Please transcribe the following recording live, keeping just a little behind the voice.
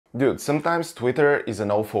Dude, sometimes Twitter is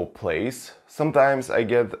an awful place. Sometimes I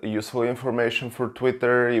get useful information for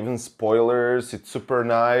Twitter, even spoilers. It's super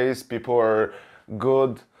nice, people are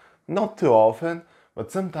good. Not too often,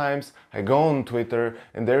 but sometimes I go on Twitter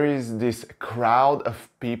and there is this crowd of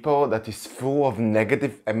people that is full of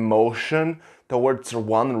negative emotion towards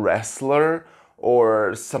one wrestler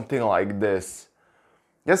or something like this.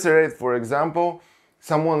 Yesterday, for example,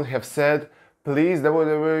 someone have said, please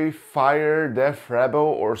WWE fire Def Rebel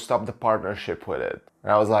or stop the partnership with it.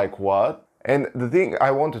 And I was like, what? And the thing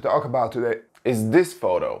I want to talk about today is this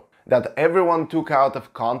photo that everyone took out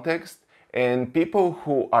of context, and people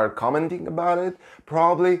who are commenting about it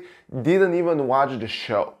probably didn't even watch the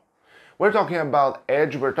show. We're talking about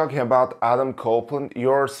Edge, we're talking about Adam Copeland,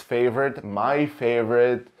 yours favorite, my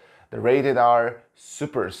favorite, the rated R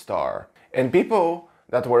superstar. And people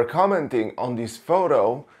that were commenting on this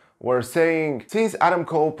photo were saying, since Adam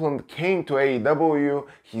Copeland came to AEW,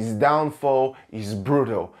 his downfall is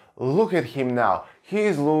brutal. Look at him now, he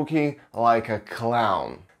is looking like a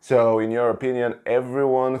clown. So in your opinion,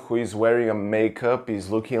 everyone who is wearing a makeup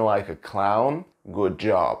is looking like a clown? Good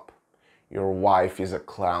job. Your wife is a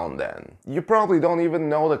clown then. You probably don't even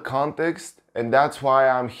know the context, and that's why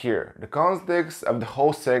I'm here. The context of the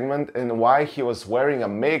whole segment and why he was wearing a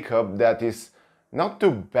makeup that is not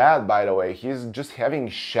too bad, by the way. He's just having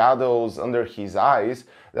shadows under his eyes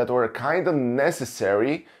that were kind of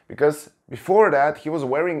necessary, because before that he was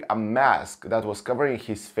wearing a mask that was covering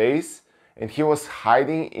his face and he was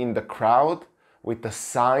hiding in the crowd with a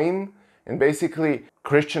sign, and basically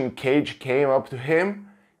Christian Cage came up to him,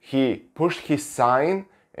 he pushed his sign,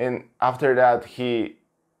 and after that he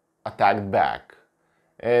attacked back.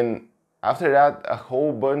 And after that a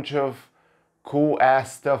whole bunch of cool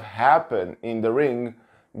ass stuff happened in the ring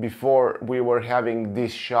before we were having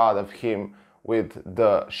this shot of him with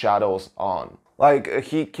the shadows on. Like,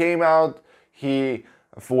 he came out, he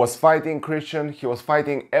was fighting Christian, he was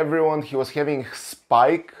fighting everyone, he was having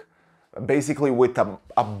Spike basically with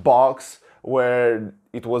a box where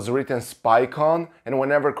it was written Spike on, and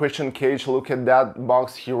whenever Christian Cage looked at that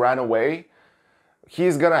box he ran away.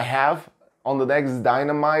 He's gonna have on the next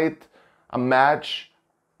Dynamite a match,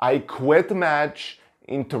 I Quit match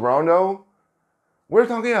in Toronto. We're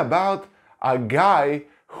talking about a guy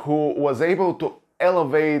who was able to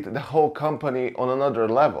elevate the whole company on another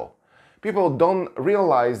level. People don't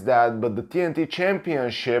realize that, but the TNT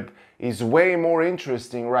Championship is way more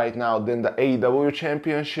interesting right now than the AEW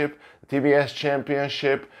Championship, the TBS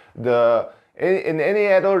Championship, and any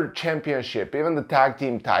other championship, even the tag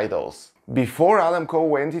team titles. Before Adam Cole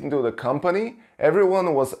went into the company,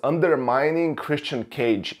 everyone was undermining Christian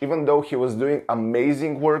Cage. Even though he was doing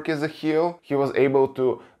amazing work as a heel, he was able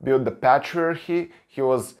to build the patriarchy, he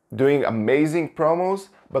was doing amazing promos,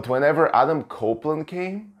 but whenever Adam Copeland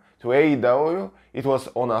came to AEW, it was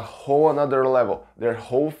on a whole another level. Their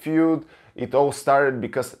whole feud, it all started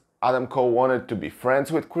because Adam Cole wanted to be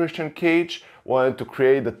friends with Christian Cage, wanted to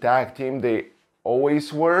create the tag team they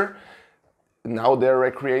always were. Now they're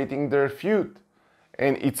recreating their feud,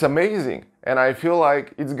 and it's amazing, and I feel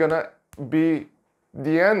like it's gonna be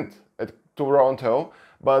the end at Toronto,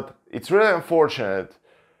 but it's really unfortunate.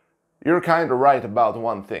 You're kind of right about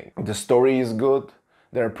one thing. The story is good,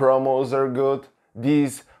 their promos are good,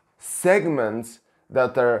 these segments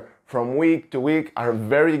that are from week to week are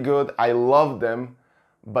very good, I love them,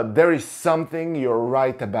 but there is something you're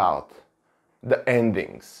right about. The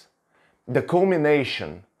endings. The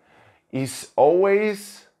culmination is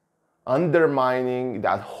always undermining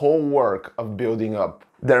that whole work of building up.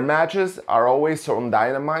 Their matches are always on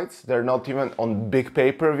Dynamites, they're not even on big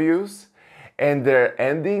pay-per-views, and their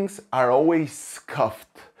endings are always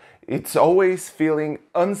scuffed. It's always feeling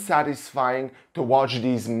unsatisfying to watch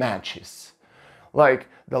these matches. Like,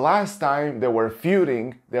 the last time they were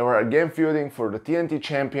again feuding for the TNT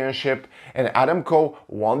Championship, and Adam Cole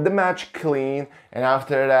won the match clean, and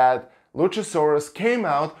after that Luchasaurus came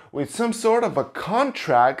out with some sort of a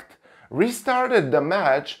contract, restarted the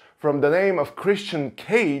match from the name of Christian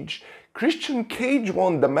Cage. Christian Cage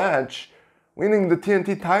won the match, winning the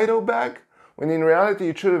TNT title back, when in reality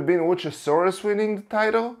it should have been Luchasaurus winning the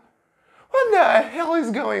title. What the hell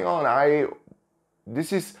is going on?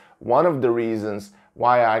 This is one of the reasons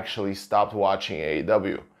why I actually stopped watching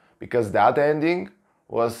AEW, because that ending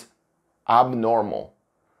was abnormal.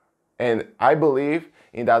 And I believe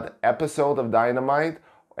in that episode of Dynamite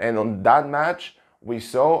and on that match, we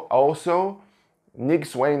saw also Nick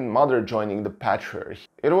Swain's mother joining the patriarchy.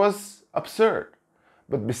 It was absurd.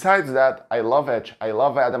 But besides that, I love Edge, I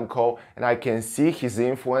love Adam Cole, and I can see his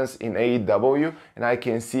influence in AEW, and I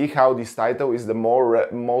can see how this title is the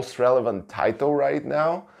most relevant title right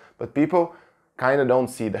now. But people kinda don't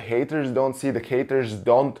see, the haters don't see, the haters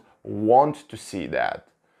don't want to see that.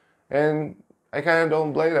 And I kinda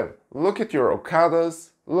don't blame them. Look at your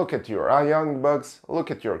Okadas, look at your Young Bucks,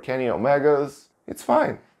 look at your Kenny Omegas. It's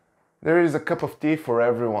fine. There is a cup of tea for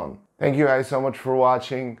everyone. Thank you guys so much for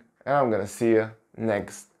watching, and I'm gonna see you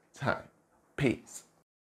next time. Peace.